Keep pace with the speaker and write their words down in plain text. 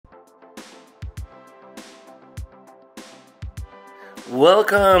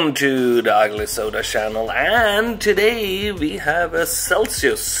Welcome to the Ugly Soda channel, and today we have a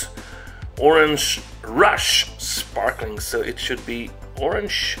Celsius Orange Rush Sparkling, so it should be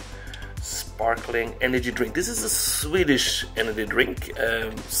orange sparkling energy drink. This is a Swedish energy drink.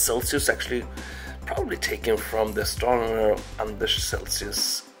 Celsius actually probably taken from the astronomer Anders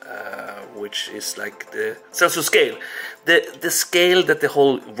Celsius, which is like the Celsius scale, the scale that the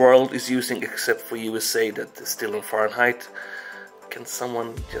whole world is using except for USA, that is still in Fahrenheit. Can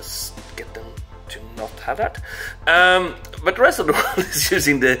someone just get them to not have that? But the rest of the world is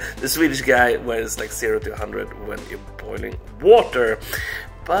using the Swedish guy, where it's like 0 to 100 when you're boiling water.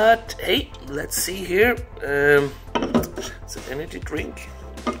 But hey, let's see here. It's an energy drink,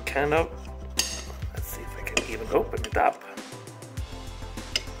 kind of. Let's see if I can even open it up.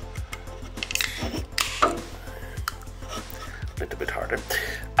 A little bit harder.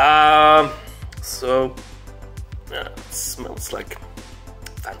 It smells like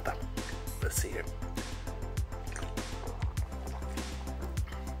Fanta. Let's see here.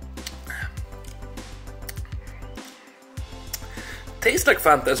 Tastes like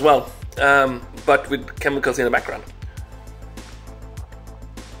Fanta as well, but with chemicals in the background.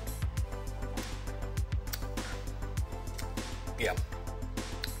 Yeah,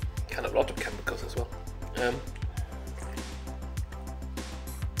 kind of a lot of chemicals as well.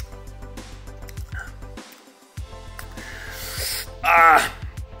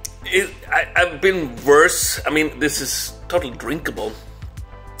 I've been worse. I mean, this is totally drinkable,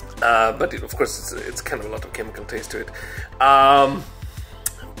 but of course it's kind of a lot of chemical taste to it.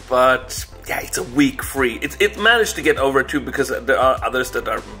 But yeah, it's a week free. It managed to get over too, because there are others that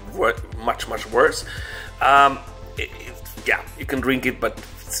are much worse. Yeah, you can drink it, but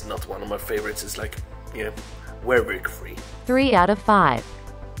it's not one of my favorites. It's like, yeah, we're week free. 3 out of 5.